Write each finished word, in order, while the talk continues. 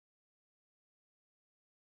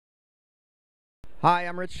Hi,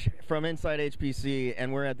 I'm Rich from Inside HPC,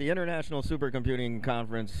 and we're at the International Supercomputing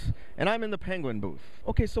Conference, and I'm in the Penguin booth.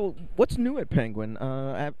 Okay, so what's new at Penguin?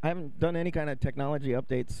 I haven't done any kind of technology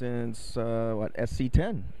update since,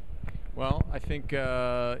 SC'10? Well, I think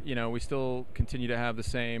we still continue to have the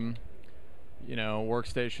same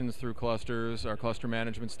workstations through clusters, our cluster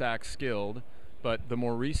management stack skilled, but the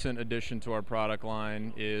more recent addition to our product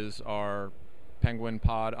line is our Penguin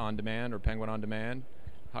Pod on Demand, or Penguin on Demand,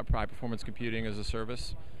 high performance computing as a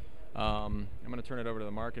service. I'm going to turn it over to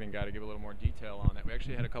the marketing guy to give a little more detail on that. We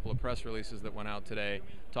actually had a couple of press releases that went out today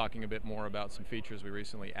talking a bit more about some features we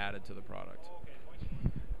recently added to the product.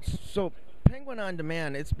 So Penguin on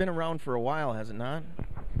Demand, it's been around for a while, has it not?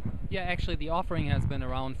 Yeah, actually the offering has been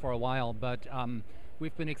around for a while, but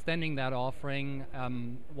we've been extending that offering.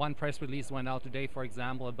 One press release went out today, for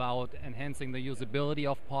example, about enhancing the usability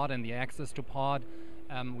of Pod and the access to Pod.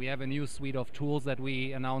 We have a new suite of tools that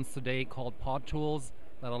we announced today called Pod Tools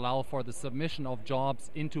that allow for the submission of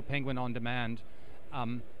jobs into Penguin on Demand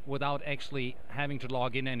without actually having to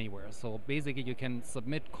log in anywhere. So basically you can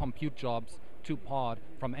submit compute jobs to Pod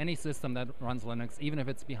from any system that runs Linux, even if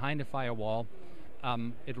it's behind a firewall.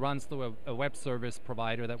 It runs through a web service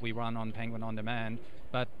provider that we run on Penguin on Demand.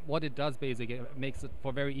 But what it does basically, it makes it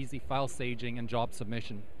for very easy file staging and job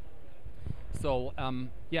submission. So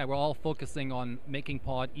we're all focusing on making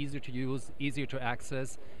Pod easier to use, easier to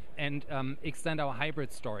access, and extend our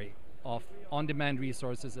hybrid story of on-demand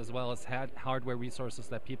resources as well as hardware resources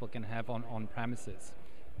that people can have on premises.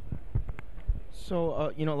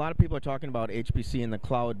 So, a lot of people are talking about HPC in the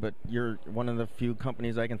cloud, but you're one of the few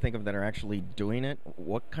companies I can think of that are actually doing it.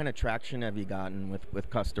 What kind of traction have you gotten with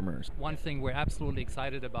customers? One thing we're absolutely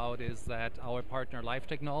excited about is that our partner Life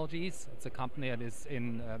Technologies, it's a company that is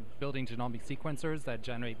in building genomic sequencers that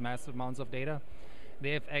generate massive amounts of data.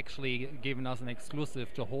 They have actually given us an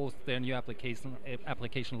exclusive to host their new application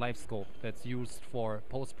LifeScope that's used for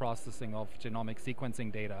post-processing of genomic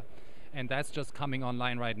sequencing data. And that's just coming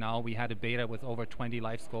online right now. We had a beta with over 20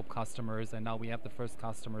 LifeScope customers, and now we have the first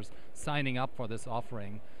customers signing up for this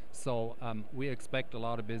offering. So we expect a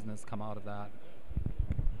lot of business come out of that.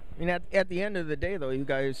 I mean, at the end of the day, though, you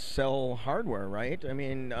guys sell hardware, right? I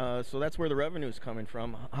mean, so that's where the revenue's coming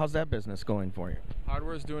from. How's that business going for you?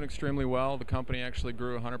 Hardware is doing extremely well. The company actually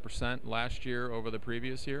grew 100% last year over the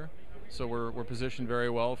previous year. So we're positioned very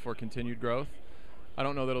well for continued growth. I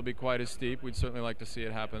don't know that it'll be quite as steep. We'd certainly like to see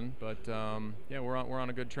it happen, but we're on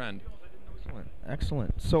a good trend.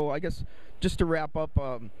 Excellent. So I guess just to wrap up,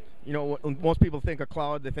 when most people think of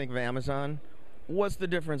cloud, they think of Amazon. What's the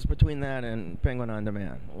difference between that and Penguin on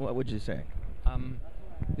Demand? What would you say?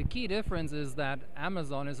 The key difference is that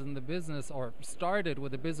Amazon is in the business, or started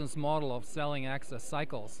with a business model of selling access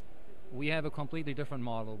cycles. We have a completely different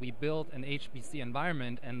model. We built an HPC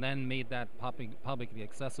environment and then made that publicly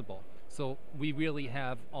accessible. So we really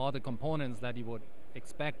have all the components that you would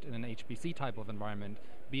expect in an HPC type of environment,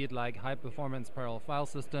 be it like high performance parallel file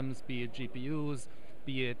systems, be it GPUs,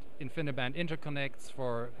 be it InfiniBand interconnects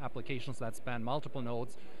for applications that span multiple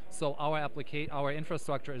nodes. So our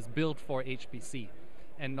infrastructure is built for HPC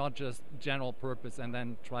and not just general purpose and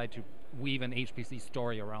then try to weave an HPC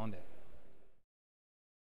story around it.